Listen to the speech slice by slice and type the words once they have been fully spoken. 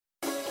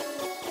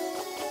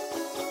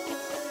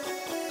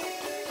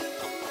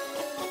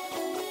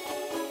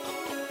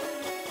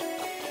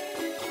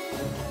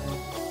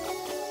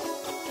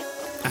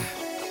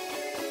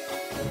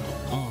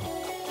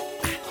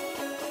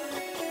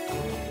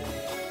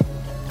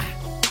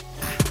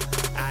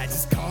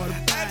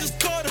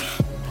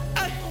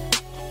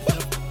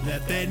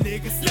left that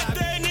nigga slap.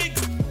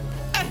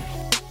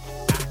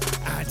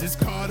 I just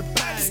caught a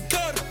body.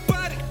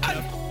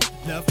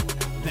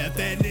 Left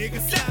that nigga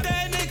slap.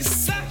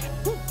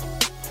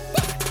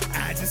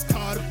 I just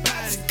caught a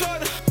body.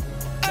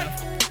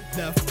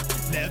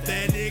 Left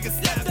that nigga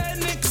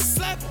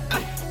slap.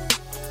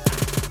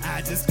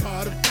 I just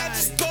caught a body.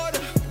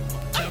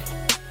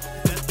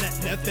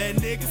 Left that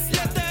nigga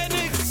slap.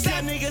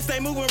 Y'all niggas stay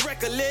moving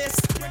reckless.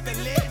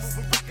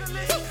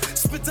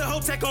 Spit the whole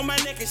tech on my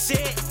neck and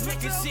shit.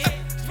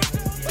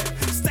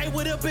 Stay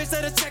with a bitch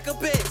that'll check a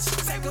bitch.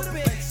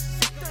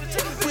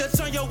 We'll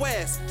turn your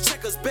ass.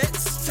 Checkers, bitch.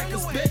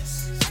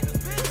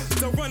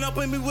 Don't run up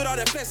on me with all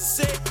that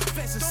fancy shit.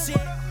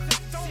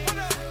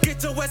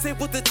 Get your ass in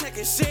with the tech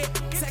and shit.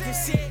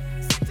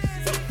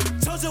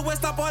 Told your ass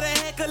stop all that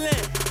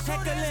heckling.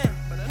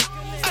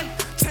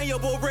 Turn your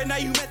boy red, now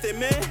you method,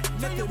 man.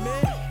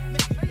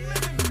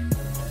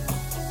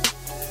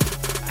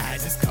 I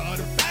just caught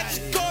a body.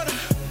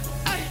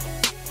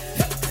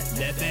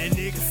 Left that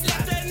nigga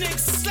slap.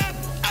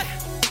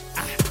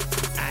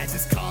 I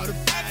just caught a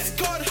body.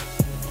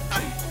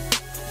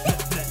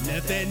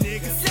 Left that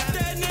nigga slap.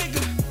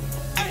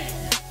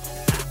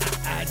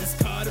 I just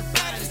caught a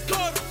body.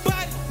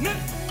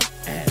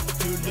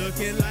 You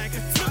looking like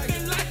a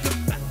target.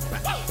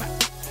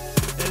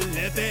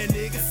 Left that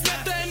nigga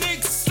slap.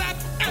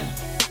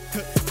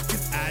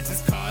 Cause I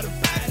just caught a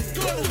body.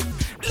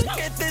 Look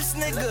at this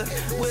nigga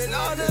with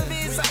all of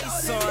his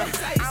ice on.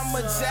 I'm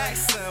a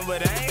Jackson,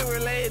 but I ain't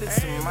related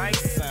to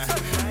Mike's son.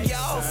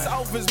 Y'all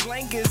soft as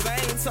blankets, I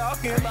ain't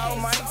talking about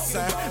Mike's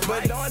son.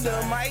 But on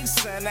the Mike's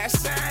son, I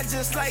shine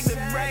just like the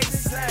bright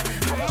sun.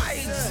 I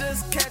might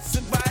just catch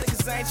somebody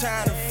cause I ain't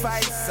trying to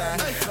fight, son.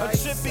 I'm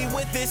trippy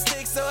with this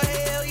stick, so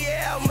hell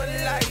yeah, I'm a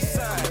light,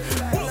 son.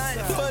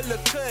 Blunt full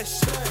of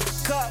kush,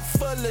 cup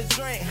full of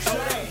drink,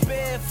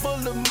 bed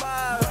full of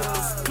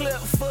models, clip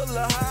full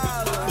of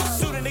hollers.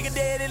 Shoot a nigga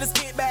dead in a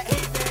skit back.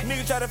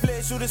 Nigga try to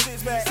flex, shoot a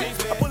 6-pack.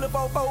 I pull a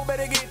 4-4,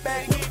 better get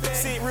back.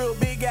 Sit real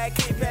big, got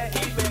kick back.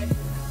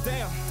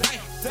 Damn.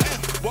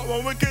 Walk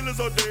one with killers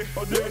all day.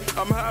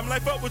 I'm high, I'm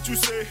like, fuck what you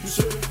say.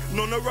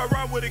 No, no, ride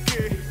around with a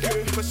kid.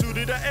 If I shoot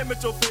it, I aim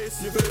at your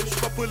face.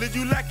 If I pull it,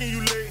 you lacking, you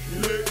late.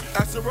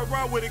 I should ride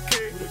around with a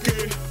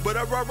kid, but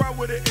I ride around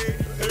with an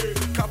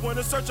A. Cop on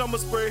the search, I'ma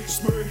spray.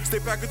 Stay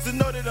packed to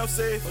know that I'm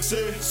safe.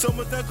 So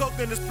much that coke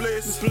in this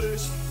place.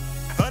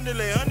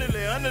 Underlay.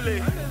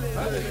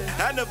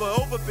 I never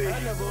overpay.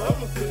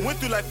 Went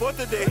through like 4th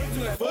a day.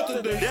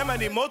 Damn, I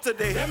need more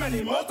today. Damn, it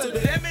is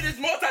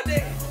more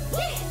today.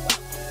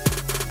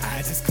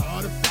 I just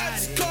caught a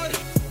body.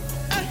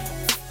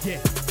 Yeah,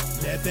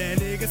 let that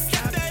nigga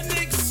slap.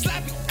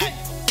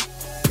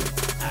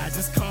 I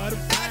just caught a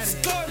body.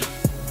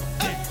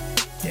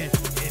 Yeah,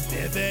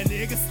 let that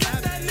nigga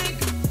slap.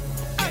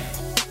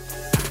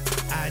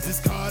 I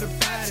just caught a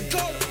body.